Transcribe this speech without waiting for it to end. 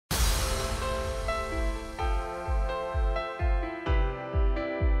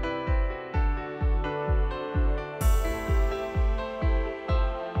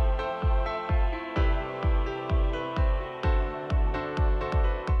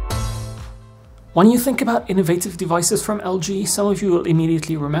When you think about innovative devices from LG, some of you will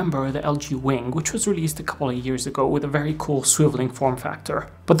immediately remember the LG Wing, which was released a couple of years ago with a very cool swiveling form factor.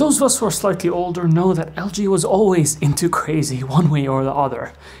 But those of us who are slightly older know that LG was always into crazy one way or the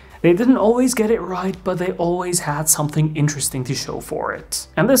other. They didn't always get it right, but they always had something interesting to show for it.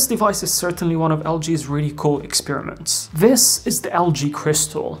 And this device is certainly one of LG's really cool experiments. This is the LG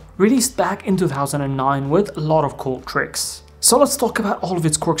Crystal, released back in 2009 with a lot of cool tricks. So let's talk about all of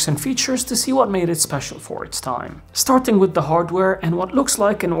its quirks and features to see what made it special for its time. Starting with the hardware, and what looks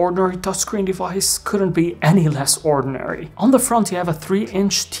like an ordinary touchscreen device couldn't be any less ordinary. On the front you have a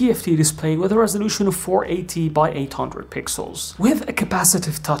 3-inch TFT display with a resolution of 480 by 800 pixels, with a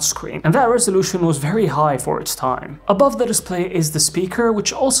capacitive touchscreen, and that resolution was very high for its time. Above the display is the speaker,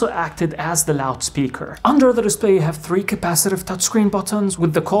 which also acted as the loudspeaker. Under the display you have 3 capacitive touchscreen buttons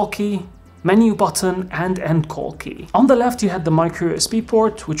with the call key, menu button and end call key. On the left you had the micro USB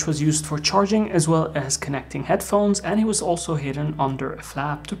port, which was used for charging as well as connecting headphones, and it was also hidden under a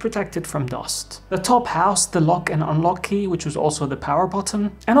flap to protect it from dust. The top housed the lock and unlock key, which was also the power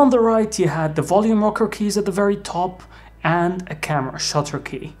button, and on the right you had the volume rocker keys at the very top and a camera shutter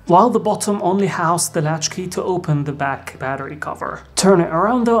key, while the bottom only housed the latch key to open the back battery cover. Turn it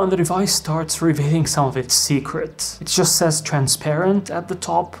around though and the device starts revealing some of its secrets. It just says transparent at the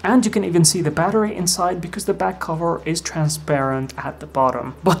top, and you can even see the battery inside because the back cover is transparent at the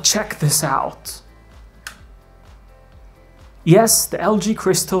bottom. But check this out. Yes, the LG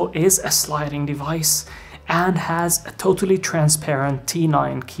Crystal is a sliding device and has a totally transparent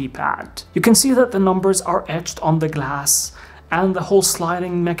T9 keypad. You can see that the numbers are etched on the glass, and the whole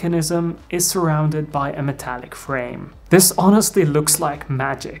sliding mechanism is surrounded by a metallic frame. This honestly looks like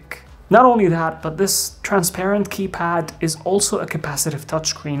magic. Not only that, but this transparent keypad is also a capacitive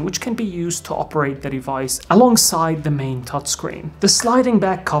touchscreen which can be used to operate the device alongside the main touchscreen. The sliding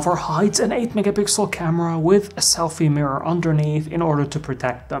back cover hides an 8-megapixel camera with a selfie mirror underneath in order to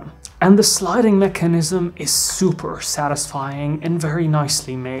protect them. And the sliding mechanism is super satisfying and very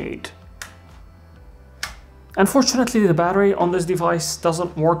nicely made. Unfortunately, the battery on this device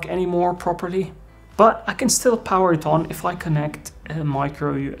doesn't work anymore properly, but I can still power it on if I connect a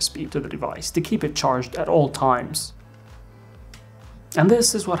micro USB to the device to keep it charged at all times. And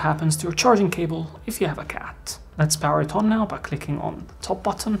this is what happens to your charging cable if you have a cat. Let's power it on now by clicking on the top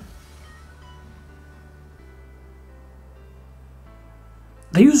button.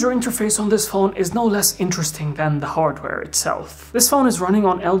 The user interface on this phone is no less interesting than the hardware itself. This phone is running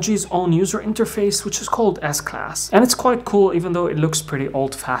on LG's own user interface, which is called S-Class, and it's quite cool even though it looks pretty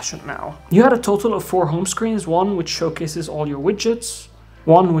old-fashioned now. You had a total of 4 home screens, one which showcases all your widgets,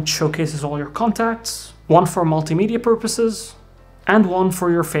 one which showcases all your contacts, one for multimedia purposes, and one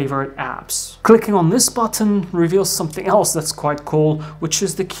for your favorite apps. Clicking on this button reveals something else that's quite cool, which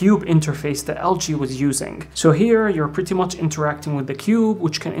is the cube interface that LG was using. So here you're pretty much interacting with the cube,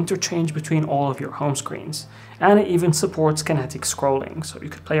 which can interchange between all of your home screens. And it even supports kinetic scrolling, so you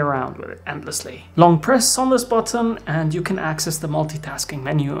could play around with it endlessly. Long press on this button and you can access the multitasking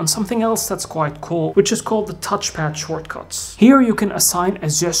menu and something else that's quite cool, which is called the touchpad shortcuts. Here you can assign a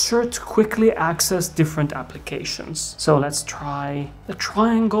gesture to quickly access different applications. So let's try the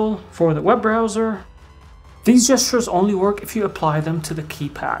triangle for the web browser. These gestures only work if you apply them to the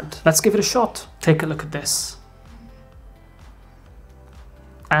keypad. Let's give it a shot. Take a look at this.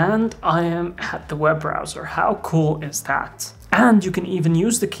 And I am at the web browser. How cool is that? And you can even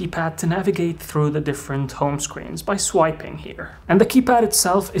use the keypad to navigate through the different home screens by swiping here. And the keypad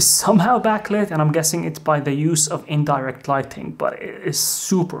itself is somehow backlit, and I'm guessing it's by the use of indirect lighting, but it is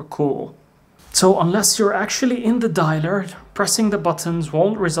super cool. So unless you're actually in the dialer, pressing the buttons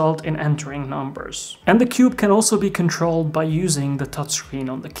won't result in entering numbers. And the cube can also be controlled by using the touchscreen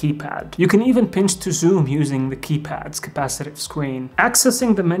on the keypad. You can even pinch to zoom using the keypad's capacitive screen.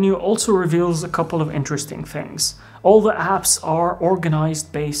 Accessing the menu also reveals a couple of interesting things. All the apps are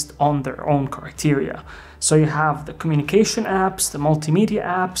organized based on their own criteria. So you have the communication apps, the multimedia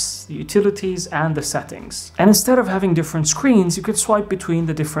apps, the utilities, and the settings. And instead of having different screens, you could swipe between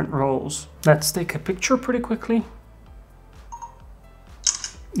the different roles. Let's take a picture pretty quickly.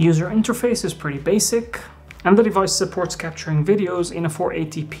 User interface is pretty basic, and the device supports capturing videos in a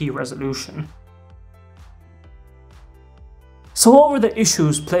 480p resolution. So what were the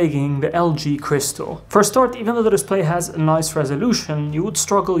issues plaguing the LG Crystal? For a start, even though the display has a nice resolution, you would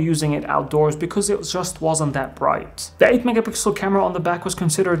struggle using it outdoors because it just wasn't that bright. The 8 megapixel camera on the back was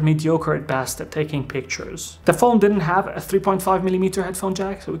considered mediocre at best at taking pictures. The phone didn't have a 3.5mm headphone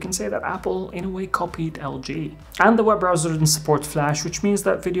jack, so we can say that Apple in a way copied LG. And the web browser didn't support Flash, which means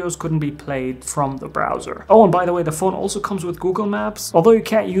that videos couldn't be played from the browser. Oh, and by the way, the phone also comes with Google Maps, although you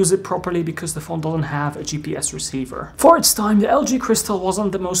can't use it properly because the phone doesn't have a GPS receiver. For its time, the LG Crystal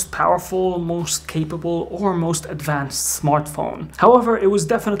wasn't the most powerful, most capable, or most advanced smartphone. However, it was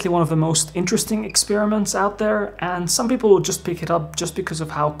definitely one of the most interesting experiments out there, and some people would just pick it up just because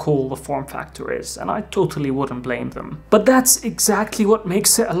of how cool the form factor is, and I totally wouldn't blame them. But that's exactly what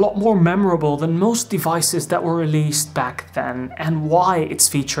makes it a lot more memorable than most devices that were released back then, and why it's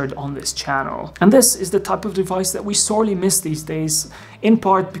featured on this channel. And this is the type of device that we sorely miss these days, in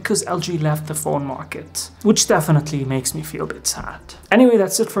part because LG left the phone market, which definitely makes me feel a bit sad. Anyway,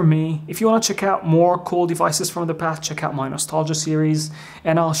 that's it from me. If you want to check out more cool devices from the past, check out my nostalgia series,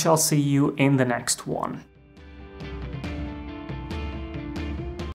 and I shall see you in the next one.